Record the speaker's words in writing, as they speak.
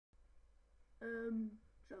How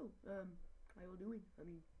you all doing? I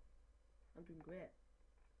mean, I'm doing great.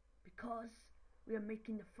 Because we are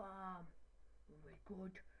making the farm. Oh my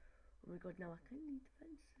god. Oh my god, now I kind of need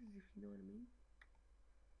fences, if you know what I mean.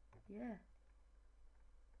 Yeah.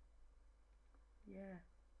 Yeah.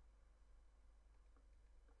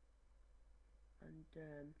 And,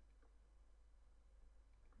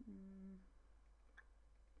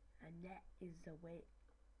 and that is the way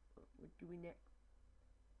we're doing it.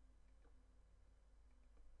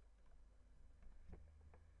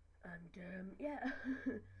 And, yeah.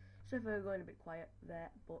 So if we're going a bit quiet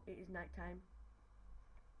there, but it is night time.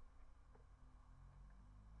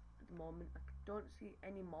 At the moment, I don't see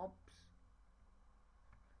any mobs.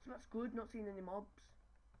 So that's good, not seeing any mobs.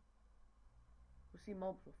 If we see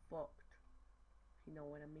mobs, we're fucked. If you know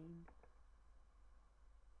what I mean.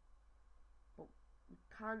 But we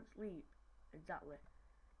can't sleep. Exactly.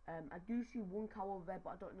 I do see one cow over there,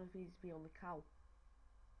 but I don't know if he's the only cow.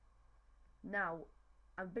 Now,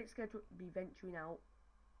 I'm a bit scared to be venturing out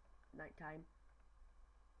at night time.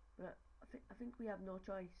 But I think we have no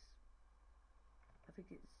choice. I think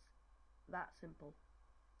it's that simple.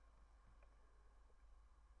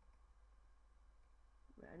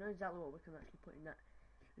 Right, I know exactly what we can actually put in that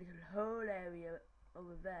little hole area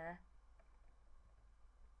over there.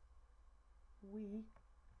 We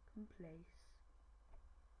can place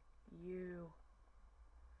you.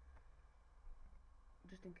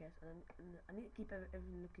 Just in case, and I need to keep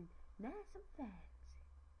everything looking nice and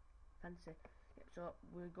fancy. Yep, so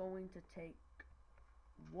we're going to take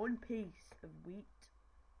one piece of wheat,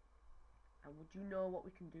 and would you know what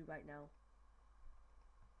we can do right now?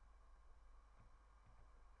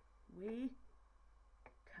 We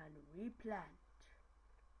can replant.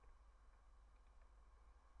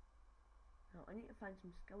 Now I need to find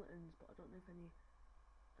some skeletons, but I don't know if any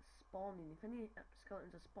are spawning. If any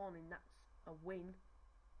skeletons are spawning, that's a win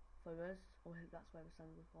for us. Oh, that's where the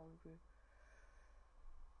sand was falling through.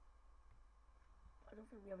 I don't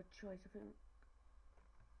think we have a choice. I think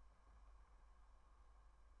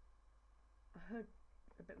I heard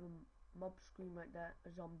a bit of a mob scream right there. A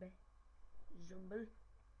zombie.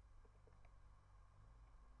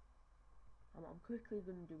 What I'm quickly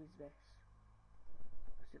going to do is this,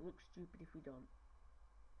 because it looks stupid if we don't.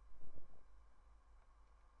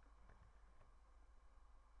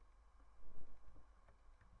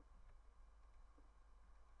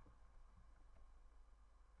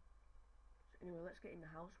 So anyway, let's get in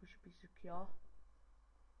the house. We should be secure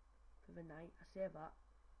for the night. I say that,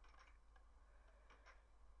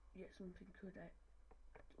 yet something could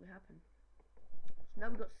actually happen. So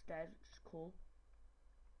now we've got stairs, which is cool.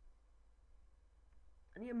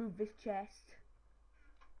 I need to move this chest.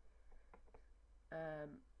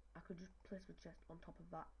 I could just place the chest on top of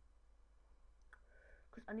that,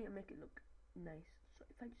 because I need to make it look nice. So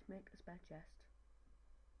if I just make a spare chest,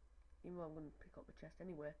 even though I'm going to pick up the chest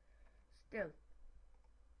anyway, still,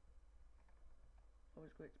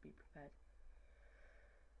 always great to be prepared.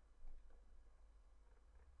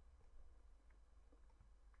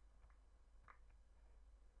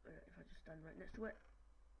 If I just stand right next to it.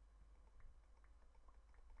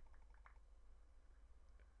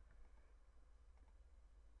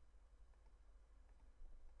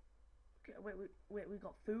 Okay, wait, we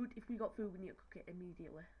got food. If we got food, we need to cook it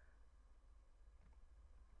immediately.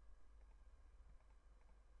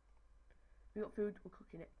 We got food, we're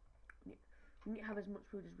cooking it. We need to have as much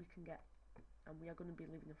food as we can get. And we are going to be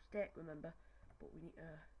living off steak, remember. But we need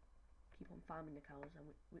to keep on farming the cows, and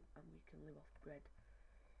we can live off bread,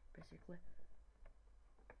 basically.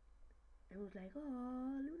 Everyone's like,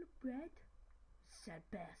 oh, living off bread? Sad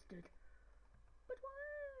bastard. But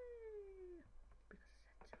why? Because I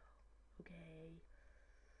said so. Okay.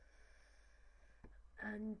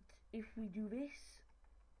 And if we do this,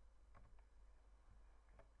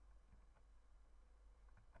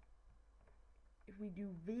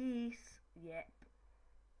 yep,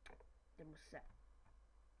 then we're set.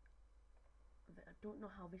 I don't know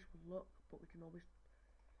how this will look, but we can always,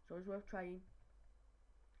 it's always worth trying.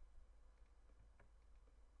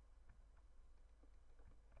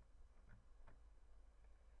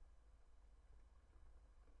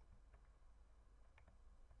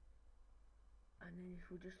 And then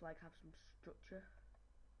if we just like have some structure.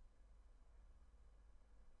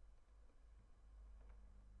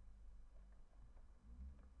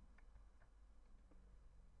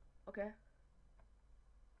 Okay.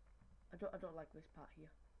 I don't like this part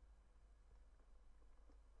here.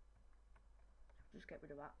 Just get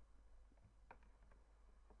rid of that.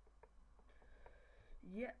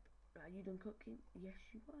 Yep. Are you done cooking? Yes,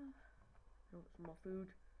 you are. I want some more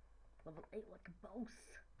food. Level 8 like a boss.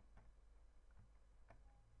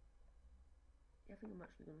 I think I'm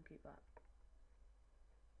actually going to keep that.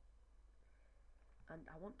 And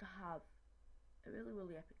I want to have a really,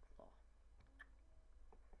 really epic floor.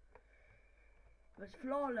 It's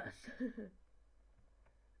flawless!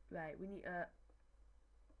 Right, we need to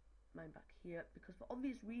mine back here, because for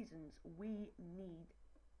obvious reasons, we need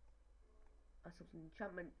ourselves an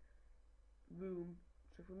enchantment room.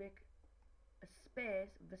 So if we make a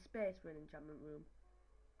space, the space for an enchantment room,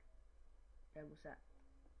 then we're set.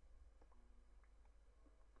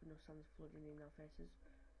 No sun's flooding in our faces.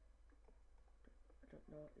 I don't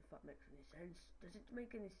know if that makes any sense. Does it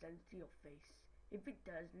make any sense to your face? If it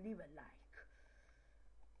does, leave a like.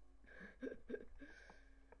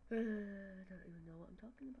 I don't even know what I'm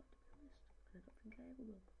talking about, to be honest. And I don't think I ever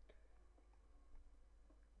will.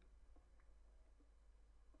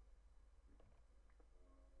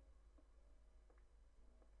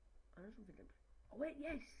 I know something. Oh wait,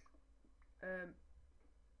 yes!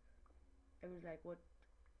 It was like, what?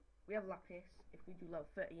 We have lapis. If we do level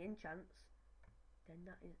 30 enchants, then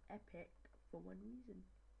that is epic for one reason.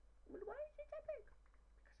 But why is it epic?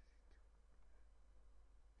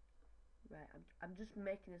 Right, I'm just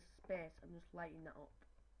making a space. I'm just lighting that up.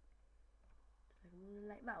 I'm gonna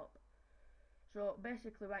light that up. So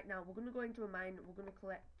basically, right now we're gonna go into a mine. We're gonna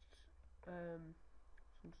collect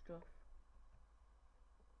some stuff.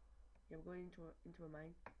 Yeah, we're going into a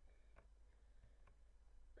mine.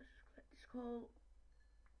 Let's just collect this coal.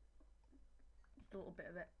 Just a little bit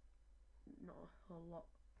of it, not a whole lot.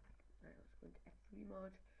 Right, let's go into F3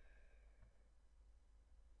 mode.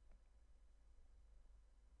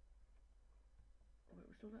 Oh,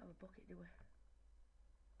 wait, we still don't have a bucket, do we?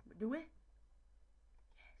 Do we?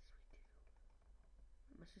 Yes, we do.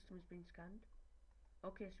 My system has been scanned.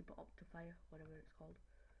 Okay, super optifier, whatever it's called.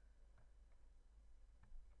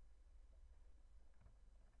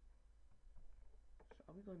 So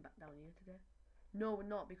are we going back down here today? No, we're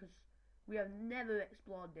not, because we have never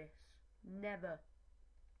explored this. Never.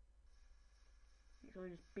 It's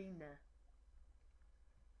only just been there.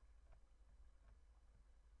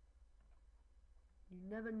 You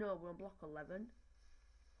never know. We're on block 11.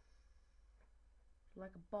 So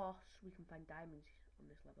like a boss, we can find diamonds on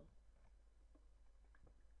this level.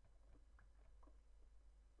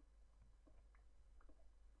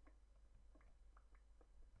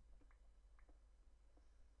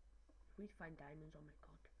 If we find diamonds, oh my god.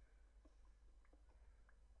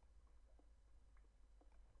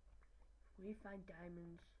 If we find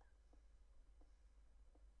diamonds,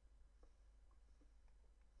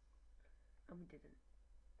 and we didn't.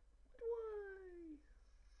 Why?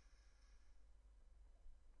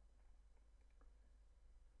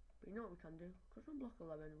 But you know what we can do? Because we're on block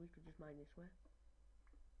 11, we could just mine this way.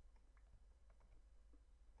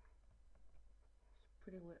 It's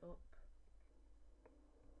pretty lit up.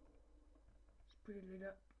 It's pretty lit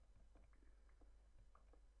up.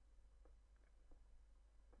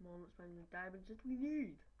 Come on, let's find the diamonds that we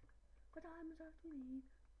need. What diamonds that we need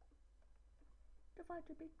to fight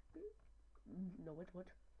a big big. No, wait, what?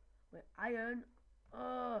 Wait, iron.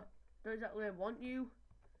 Oh, don't exactly want you,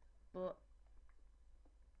 but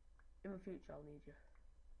in the future I'll need you.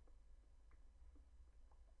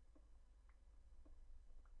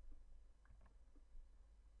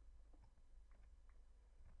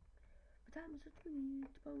 The diamonds that we need to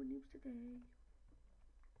power news today.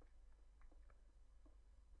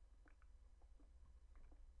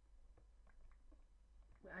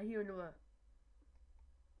 Wait, I hear another.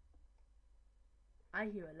 I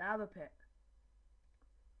hear a lava pit.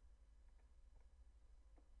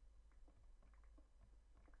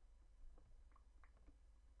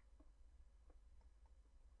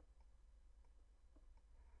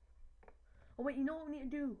 Oh wait, you know what we need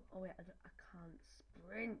to do? Oh wait, I can't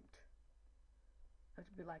sprint. I have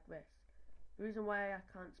to be like this. The reason why I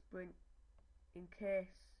can't sprint, in case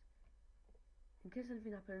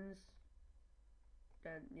anything happens,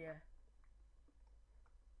 then yeah.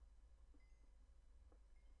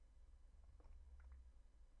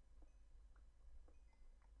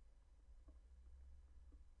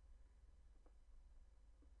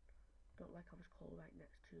 Don't like how it's coal right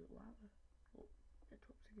next to lava. Oh, it's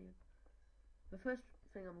obsidian. The first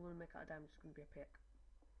thing I'm going to make out of diamonds is going to be a pick.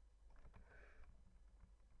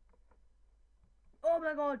 Oh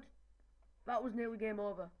my god! That was nearly game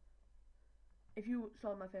over. If you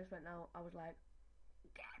saw my face right now, I was like,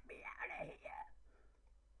 get me out of here!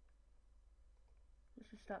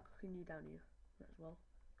 Let's just start cooking you down here. Might as well.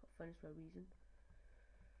 Got furnace for a reason.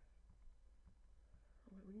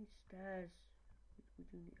 Oh wait, we need stairs. We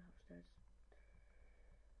do need to have stairs.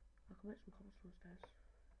 I can make some cobblestone stairs.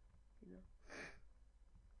 You know.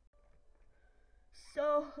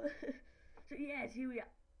 So So yes, here we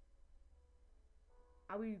are.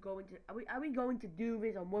 Are we going to do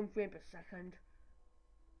this on 1 frame per second?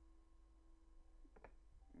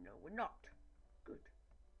 No, we're not. Good.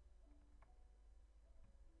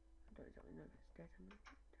 I don't exactly know if it's daytime.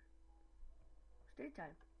 It's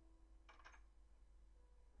daytime.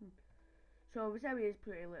 So this area is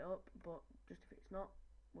pretty lit up, but just if it's not,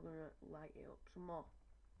 we're gonna light it up some more.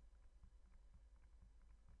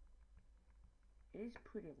 It is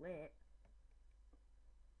pretty late.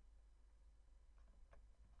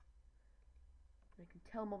 I can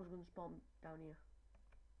tell mobs are gonna spawn down here.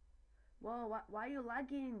 Whoa, why are you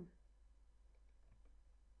lagging?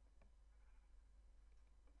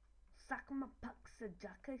 Suck my pucks a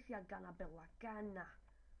jack if you're gonna be lagging.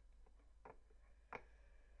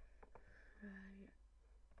 Right.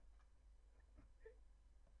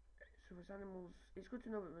 So there's animals. It's good to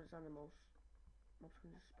know that there's animals. Mobs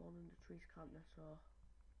can just spawn in the trees, can't they? So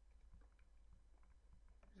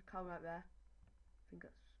there's a cow right there. I think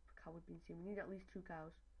that's the cow we've been seeing. We need at least 2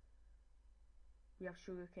 cows. We have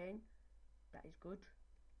sugar cane. That is good.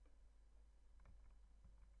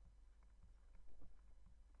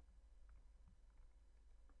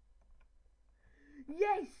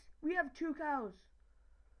 Yes! We have 2 cows.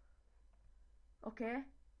 Okay.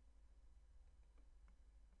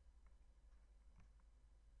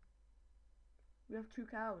 We have 2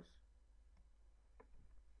 cows.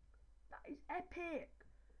 That is epic.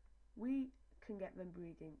 We can get them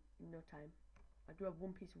breeding in no time. I do have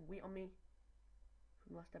 1 piece of wheat on me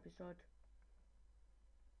from last episode.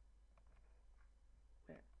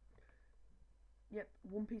 Wait. Yep,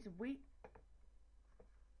 1 piece of wheat.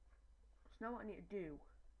 So now what I need to do,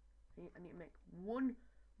 I need to make 1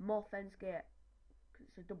 more fence gate, because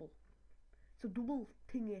it's a double. It's a double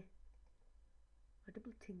thingy. A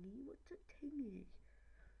double thingy? What's a thingy?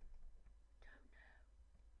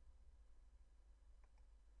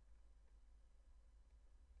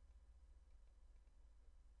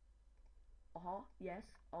 Don't know. Yes.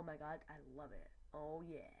 Oh my god, I love it. Oh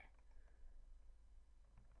yeah.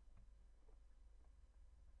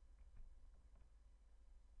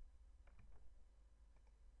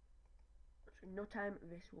 So in no time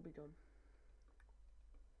this will be done.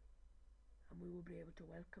 And we will be able to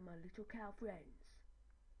welcome our little cow friends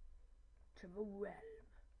to the realm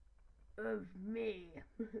of me.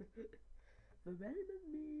 The realm of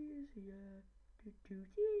me is here. Do, do, do,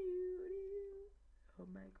 do. Oh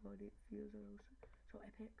my god, it feels so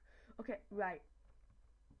epic. Okay, right.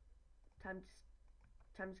 Time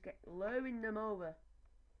to get luring them over.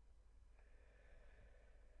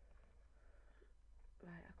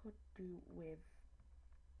 Right, I could do with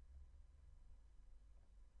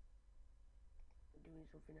doing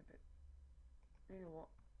something a bit. You know what?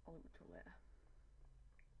 I'll leave it till later.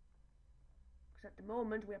 Because at the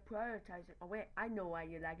moment we are prioritising. Oh wait, I know why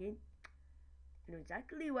you're lagging. I know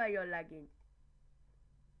exactly why you're lagging.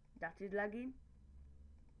 That is lagging.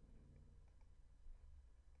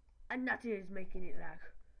 And that is making it lag.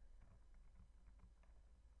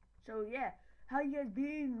 So yeah, how you guys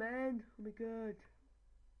been, man? Oh my god.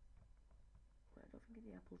 Wait, I don't think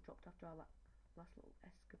any apples dropped after our last little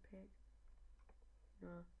escapade.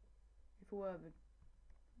 No. If we were, they'd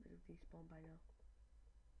have despawned by now.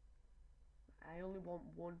 I only want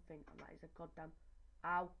 1 thing, and that is a goddamn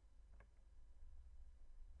ow.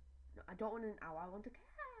 No, I don't want an ow, I want a cow.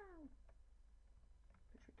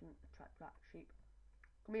 Which didn't attract that sheep.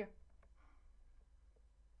 Come here.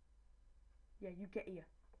 Yeah, you get here.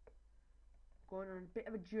 Going on a bit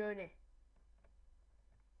of a journey.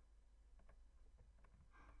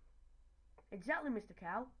 Exactly, Mr.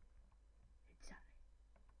 Cow. Exactly.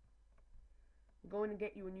 I'm going to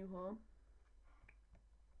get you a new home.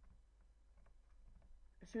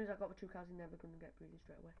 As soon as I got the 2 cows in there, we're going to get breeding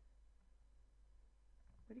straight away.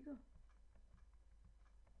 Where'd he go?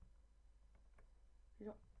 He's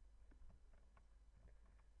not.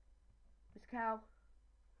 Mr. Cow.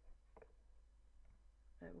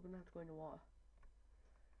 Right, we're going to have to go in the water.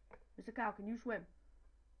 Mr. Cow, can you swim?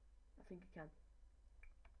 I think you can.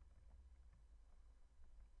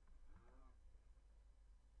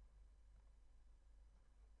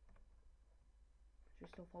 Is he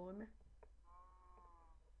still following me?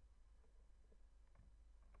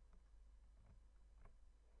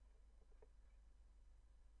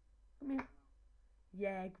 Come here.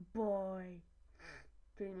 Yeah, good boy.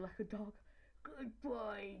 Treating like a dog. Good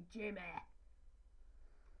boy, Jimmy.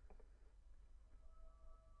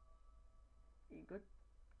 You good?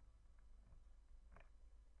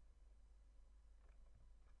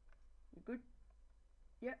 You good?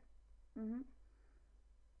 Yep. Come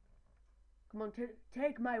on,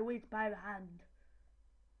 take my weight by the hand.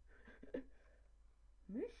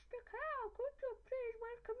 Mr. Cow, could you please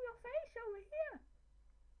welcome your face over here?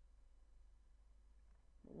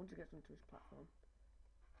 Well, once he gets onto his platform.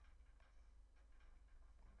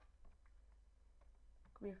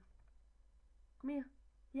 Come here. Come here.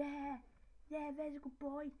 Yeah. Yeah, there's a good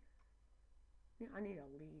boy. Yeah, I need a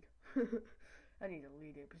lead. I need a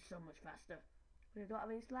lead. It'd be so much faster. I don't have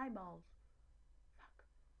any slime balls.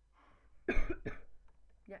 Fuck.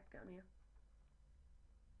 Yeah, get on here.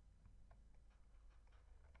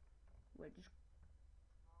 Wait, just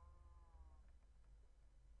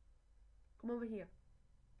come over here.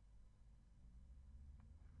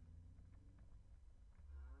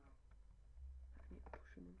 I need to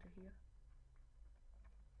push him onto here.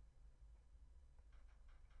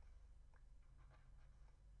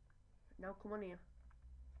 Now come on here.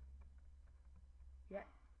 Yeah.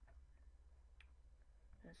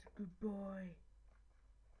 That's a good boy.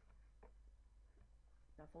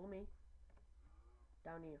 Now follow me.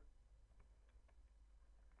 Down here.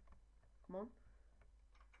 Come on.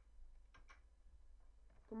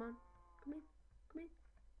 Come on. Come in. Come in.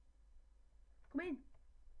 Come in.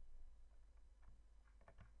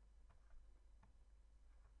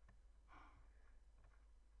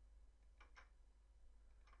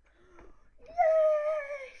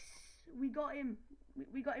 Yes! We got him.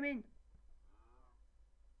 We got him in.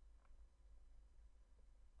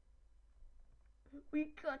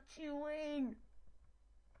 We got you in.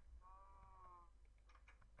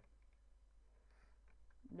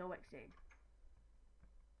 No exit.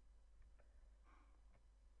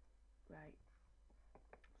 Right.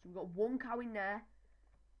 So we've got one cow in there.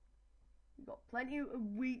 We've got plenty of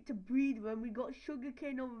wheat to breed them. We've got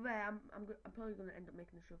sugarcane over there. I'm probably going to end up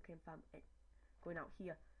making a sugarcane farm going out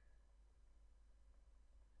here.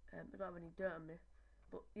 I don't have any dirt on me.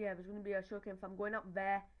 But yeah, there's going to be a sugarcane farm going out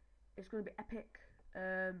there. It's going to be epic.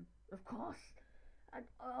 Of course. And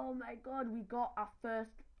oh my god, we got our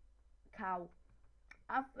first cow.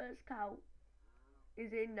 Our first cow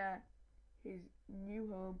is in his new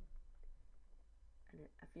home. And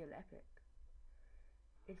I feel epic.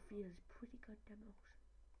 It feels pretty goddamn awesome.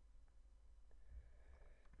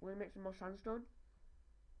 We're gonna make some more sandstone.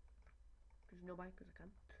 Because you know why? Because I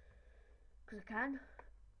can. Because I can.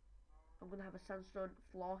 I'm gonna have a sandstone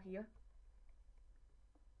floor here.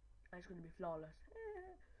 And it's gonna be flawless.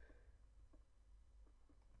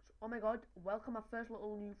 So, oh my god, welcome our first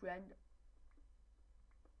little new friend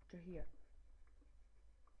to here.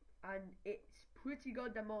 And it's pretty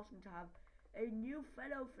goddamn awesome to have a new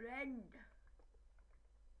fellow friend.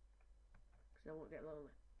 Because I won't get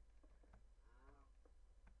lonely.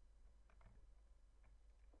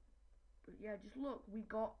 But yeah, just look, we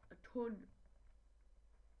got a ton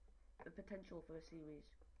of potential for the series,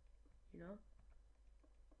 you know?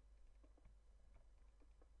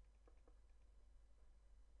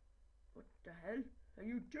 What the hell are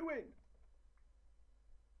you doing?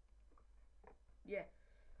 Yeah.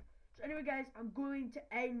 So anyway guys, I'm going to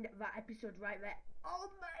end that episode right there. Oh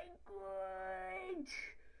my god!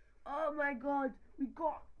 Oh my god! We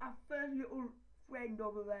got our first little friend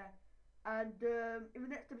over there. And in the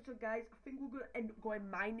next episode guys, I think we're going to end up going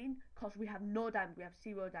mining. Because we have no diamonds, we have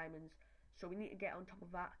 0 diamonds. So we need to get on top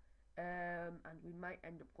of that. And we might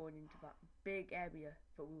end up going into that big area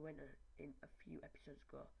that we went in a few episodes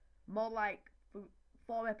ago. More like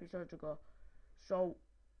 4 episodes ago. So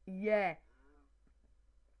yeah,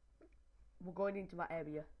 we're going into that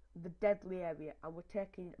area, the deadly area, and we're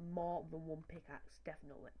taking more than one pickaxe,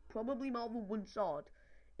 definitely. Probably more than one sword.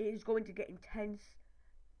 It is going to get intense,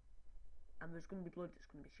 and there's going to be blood that's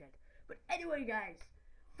going to be shed. But anyway guys,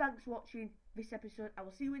 thanks for watching this episode. I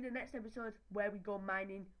will see you in the next episode where we go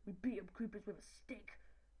mining. We beat up creepers with a stick.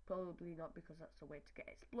 Probably not, because that's the way to get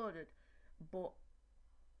exploded. But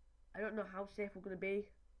I don't know how safe we're going to be.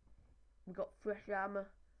 We got fresh armor.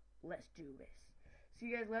 Let's do this. See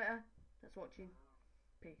you guys later. Thanks for watching.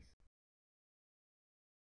 Peace.